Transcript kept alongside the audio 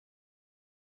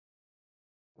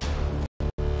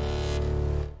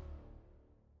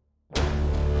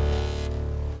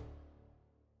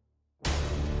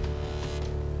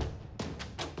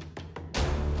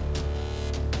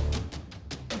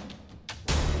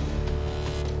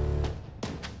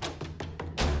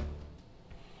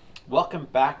Welcome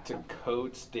back to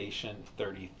Code Station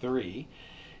 33.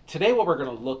 Today what we're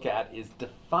going to look at is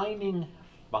defining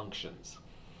functions.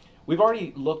 We've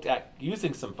already looked at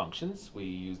using some functions. We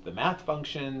used the math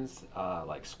functions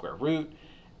like square root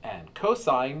and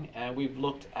cosine, and we've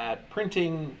looked at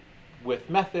printing with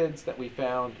methods that we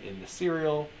found in the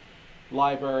serial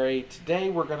library. Today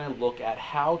we're going to look at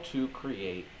how to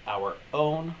create our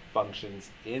own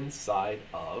functions inside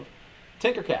of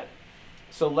Tinkercad.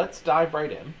 So let's dive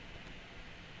right in.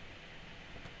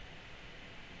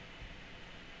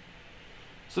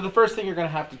 So the first thing you're going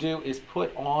to have to do is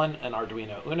put on an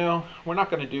Arduino Uno. We're not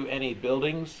going to do any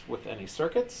buildings with any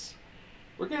circuits.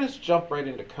 We're going to just jump right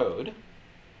into code. And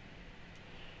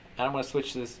I'm going to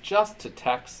switch this just to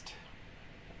text.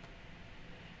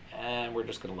 And we're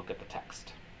just going to look at the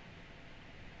text.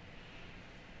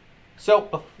 So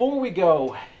before we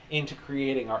go into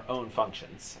creating our own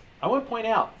functions, I want to point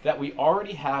out that we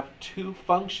already have two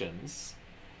functions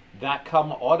that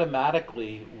come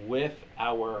automatically with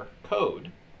our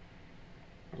code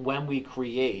when we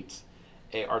create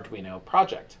a Arduino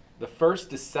project. The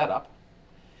first is setup,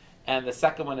 and the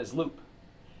second one is loop.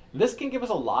 This can give us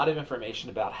a lot of information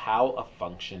about how a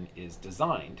function is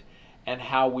designed and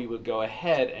how we would go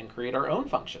ahead and create our own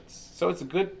functions. So it's a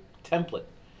good template.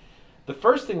 The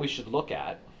first thing we should look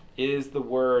at is the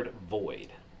word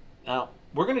void. Now,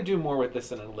 we're going to do more with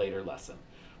this in a later lesson,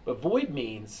 but void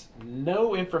means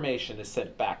no information is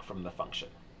sent back from the function.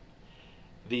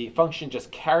 The function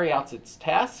just carries out its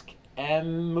task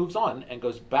and moves on and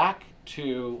goes back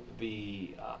to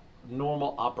the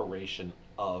normal operation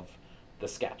of the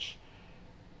sketch.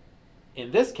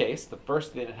 In this case, the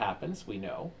first thing that happens, we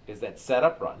know, is that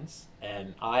setup runs,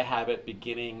 and I have it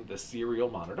beginning the serial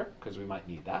monitor because we might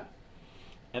need that.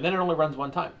 And then it only runs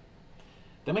one time.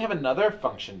 Then we have another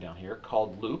function down here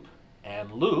called loop,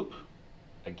 and loop,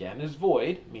 again, is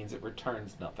void, means it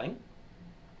returns nothing.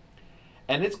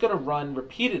 And it's going to run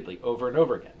repeatedly over and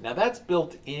over again. Now that's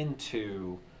built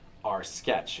into our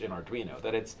sketch in Arduino,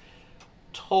 that it's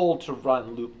told to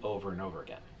run loop over and over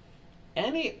again.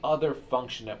 Any other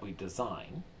function that we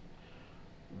design,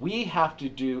 we have to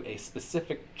do a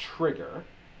specific trigger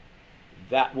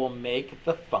that will make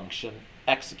the function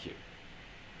execute.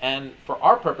 And for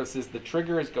our purposes, the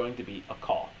trigger is going to be a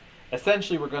call.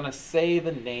 Essentially, we're going to say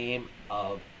the name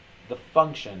of the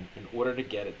function in order to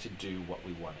get it to do what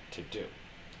we want it to do.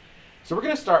 So we're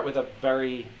going to start with a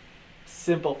very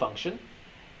simple function,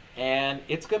 and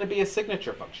it's going to be a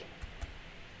signature function.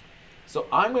 So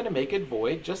I'm going to make it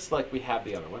void just like we have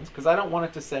the other ones because I don't want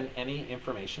it to send any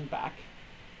information back.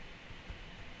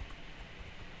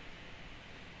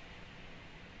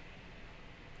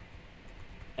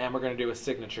 And we're going to do a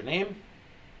signature name.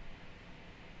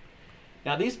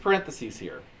 Now these parentheses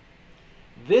here,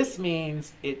 this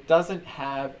means it doesn't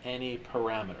have any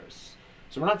parameters.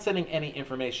 So we're not sending any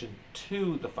information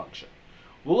to the function.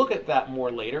 We'll look at that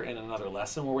more later in another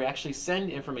lesson where we actually send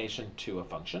information to a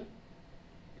function.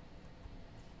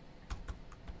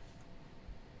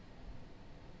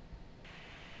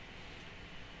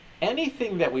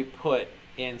 Anything that we put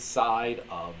inside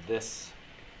of this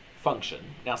function,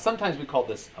 now sometimes we call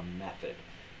this a method,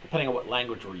 depending on what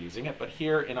language we're using it, but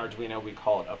here in Arduino we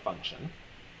call it a function.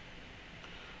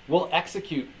 We'll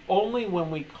execute only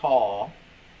when we call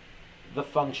the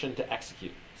function to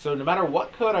execute. So no matter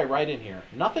what code I write in here,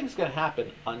 nothing's going to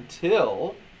happen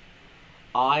until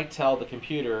I tell the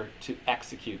computer to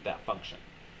execute that function.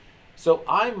 So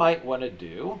I might want to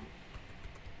do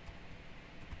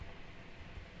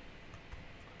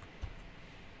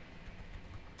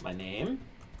my name,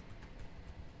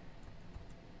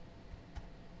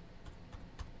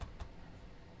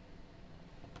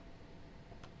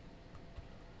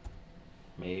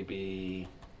 maybe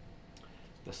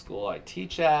the school I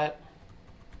teach at,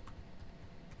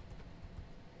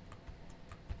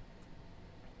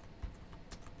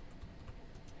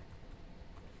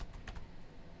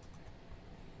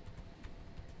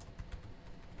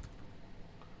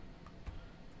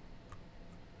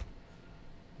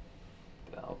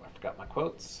 oh, I forgot my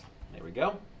quotes. There we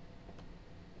go.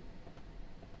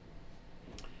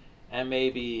 And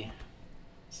maybe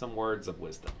some words of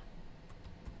wisdom.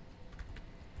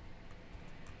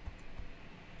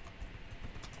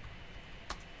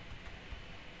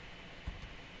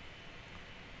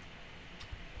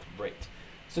 Great.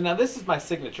 So now this is my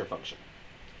signature function.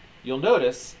 You'll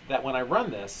notice that when I run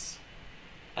this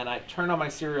and I turn on my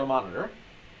serial monitor,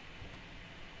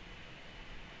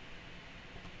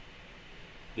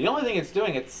 the only thing it's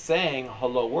doing, it's saying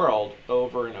hello world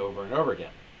over and over and over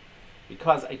again.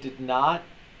 Because I did not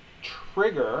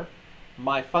trigger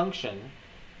my function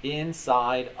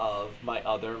inside of my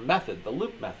other method, the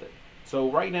loop method.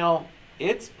 So right now,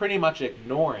 it's pretty much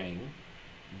ignoring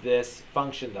this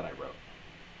function that I wrote.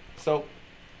 So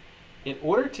in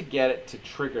order to get it to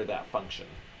trigger that function,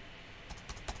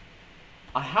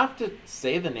 I have to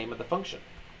say the name of the function.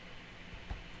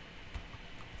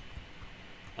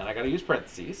 And I got to use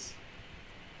parentheses.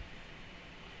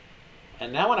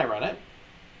 And now when I run it,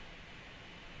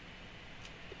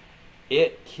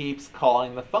 it keeps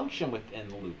calling the function within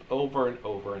the loop over and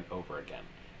over and over again.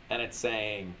 And it's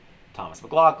saying, Thomas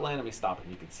McLaughlin, let me stop it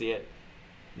and you can see it.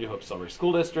 New Hope Silver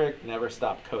School District, never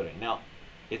stop coding. Now,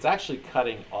 it's actually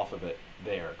cutting off of it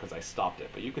there because I stopped it,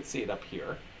 but you could see it up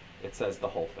here. It says the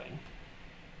whole thing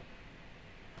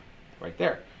right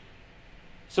there.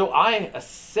 So I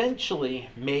essentially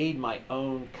made my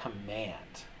own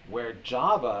command where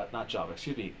Arduino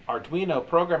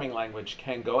programming language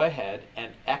can go ahead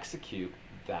and execute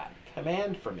that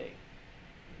command for me.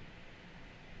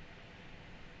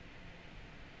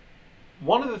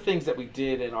 One of the things that we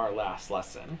did in our last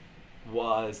lesson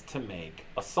was to make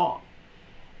a song.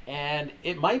 And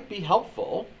it might be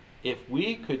helpful if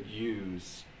we could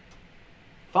use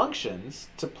functions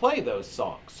to play those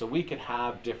songs. So we could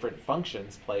have different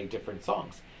functions play different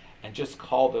songs and just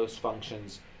call those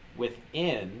functions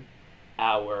within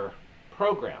our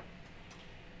program.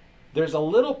 There's a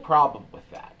little problem with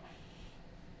that.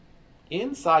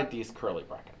 Inside these curly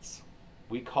brackets,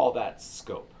 we call that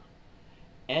scope.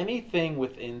 Anything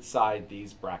with inside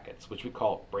these brackets, which we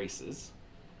call braces,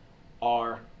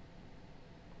 are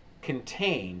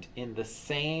contained in the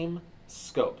same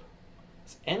scope.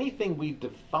 So anything we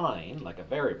define, like a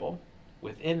variable,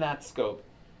 within that scope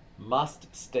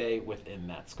must stay within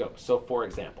that scope. So for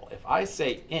example, if I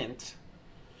say int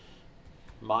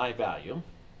my value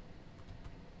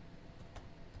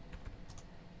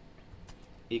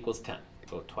equals 10,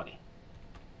 go 20,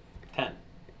 10.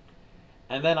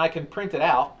 And then I can print it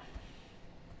out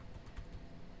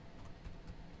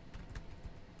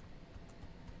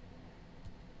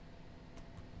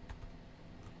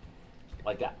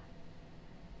like that.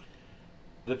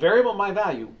 The variable my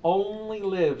value only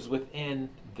lives within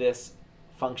this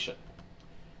function.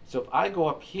 So if I go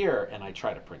up here and I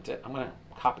try to print it, I'm going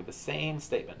to copy the same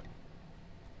statement.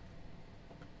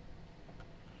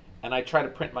 And I try to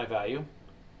print my value,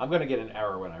 I'm going to get an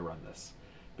error when I run this.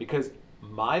 Because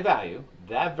my value,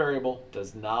 that variable,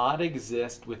 does not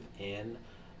exist within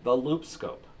the loop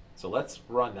scope. So let's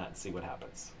run that and see what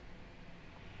happens.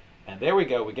 And there we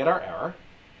go, we get our error.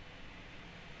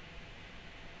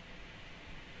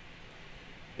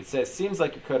 It says, seems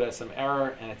like your code has some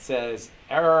error, and it says,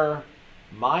 error,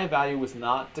 my value was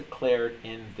not declared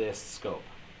in this scope.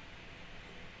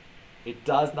 It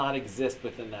does not exist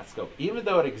within that scope. Even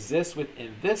though it exists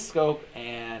within this scope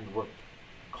and we're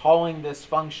calling this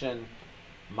function,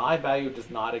 my value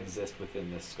does not exist within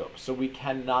this scope. So we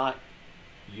cannot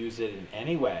use it in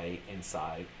any way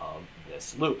inside of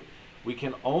this loop. We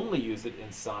can only use it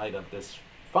inside of this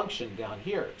function down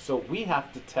here. So we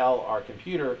have to tell our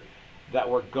computer that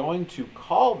we're going to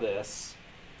call this,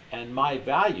 and my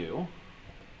value,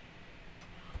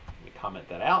 let me comment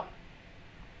that out,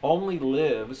 only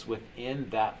lives within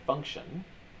that function.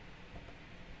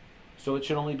 So it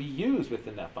should only be used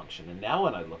within that function. And now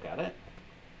when I look at it,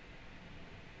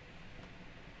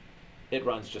 it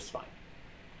runs just fine.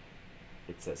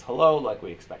 It says hello like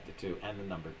we expect it to, and the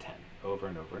number 10 over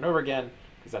and over and over again,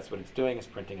 because that's what it's doing, is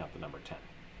printing out the number 10.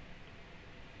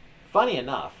 Funny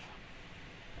enough,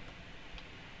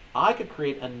 I could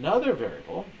create another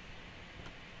variable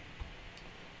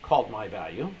called my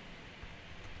value,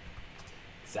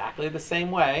 exactly the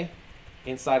same way,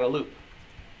 inside a loop.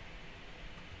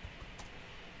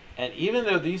 And even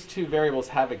though these two variables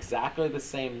have exactly the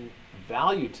same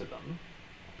value to them,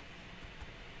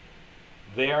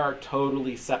 they are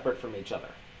totally separate from each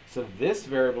other. So this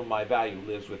variable, my value,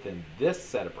 lives within this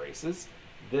set of braces,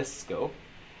 this scope,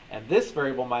 and this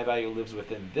variable, my value, lives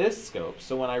within this scope.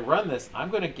 So when I run this, I'm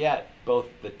going to get both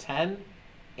the 10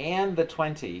 and the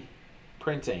 20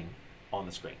 printing on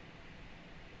the screen.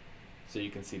 So you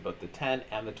can see both the 10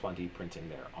 and the 20 printing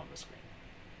there on the screen.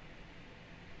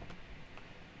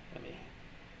 Let me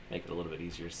make it a little bit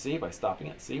easier to see by stopping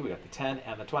it. See, we got the 10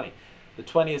 and the 20. The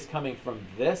 20 is coming from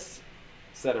this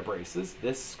set of braces,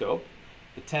 this scope.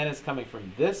 The 10 is coming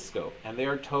from this scope, and they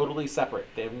are totally separate.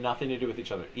 They have nothing to do with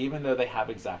each other, even though they have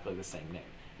exactly the same name.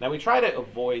 Now we try to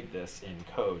avoid this in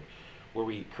code, where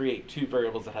we create two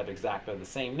variables that have exactly the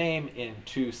same name in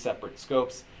two separate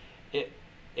scopes.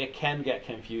 It can get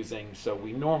confusing, so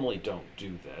we normally don't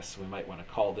do this. We might want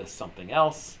to call this something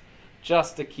else,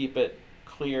 just to keep it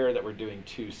clear that we're doing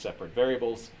two separate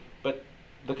variables. But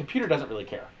the computer doesn't really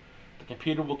care. The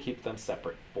computer will keep them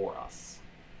separate for us.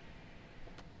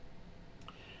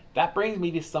 That brings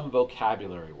me to some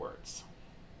vocabulary words.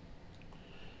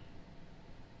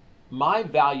 My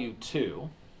value 2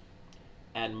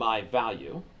 and my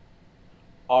value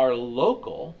are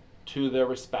local to their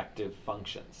respective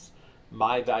functions.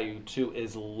 My value 2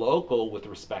 is local with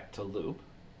respect to loop.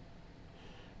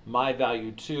 My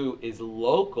value 2 is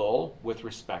local with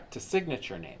respect to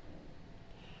signature name.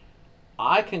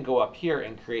 I can go up here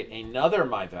and create another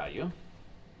my value.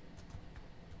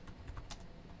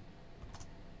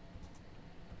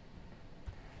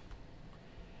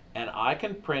 And I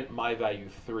can print my value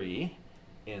 3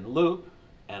 in loop,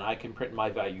 and I can print my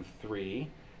value 3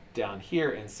 down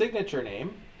here in signature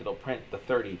name. It'll print the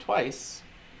 30 twice,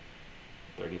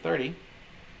 30, 30,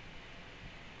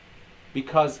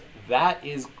 because that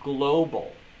is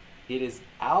global. It is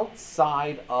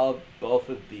outside of both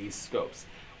of these scopes.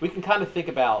 We can kind of think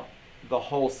about the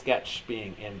whole sketch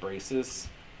being in braces,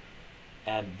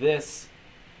 and this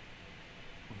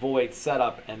void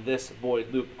setup and this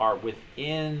void loop are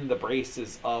within the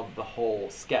braces of the whole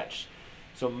sketch.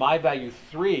 So my value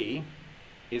 3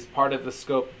 is part of the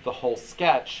scope of the whole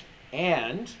sketch,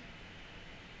 and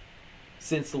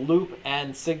since loop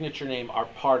and signature name are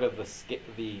part of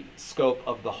the scope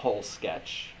of the whole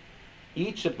sketch,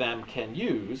 each of them can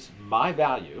use my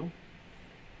value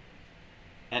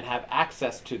and have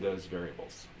access to those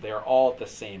variables. They are all at the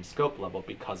same scope level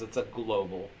because it's a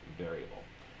global variable.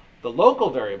 The local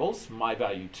variables, my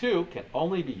value 2, can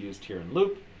only be used here in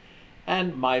loop,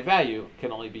 and my value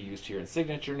can only be used here in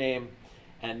signature name,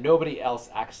 and nobody else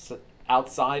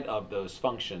outside of those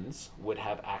functions would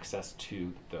have access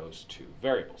to those two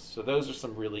variables. So those are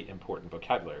some really important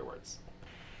vocabulary words.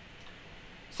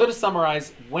 So to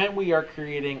summarize, when we are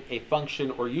creating a function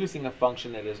or using a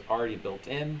function that is already built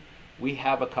in, we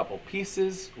have a couple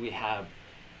pieces. We have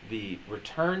the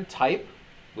return type,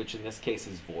 which in this case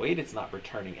is void. It's not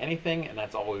returning anything, and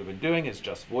that's all we've been doing is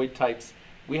just void types.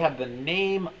 We have the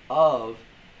name of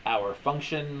our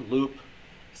function, loop,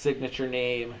 signature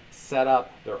name,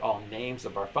 setup. They're all names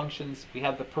of our functions. We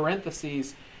have the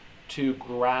parentheses to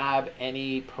grab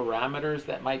any parameters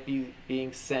that might be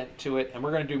being sent to it, and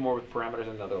we're going to do more with parameters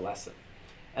in another lesson.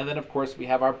 And then, of course, we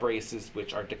have our braces,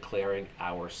 which are declaring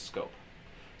our scope.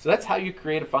 So that's how you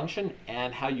create a function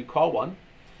and how you call one.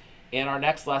 In our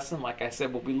next lesson, like I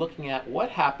said, we'll be looking at what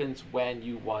happens when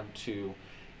you want to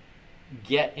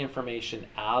get information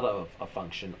out of a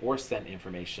function or send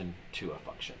information to a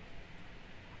function.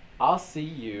 I'll see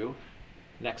you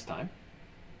next time.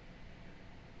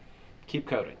 Keep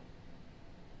coding.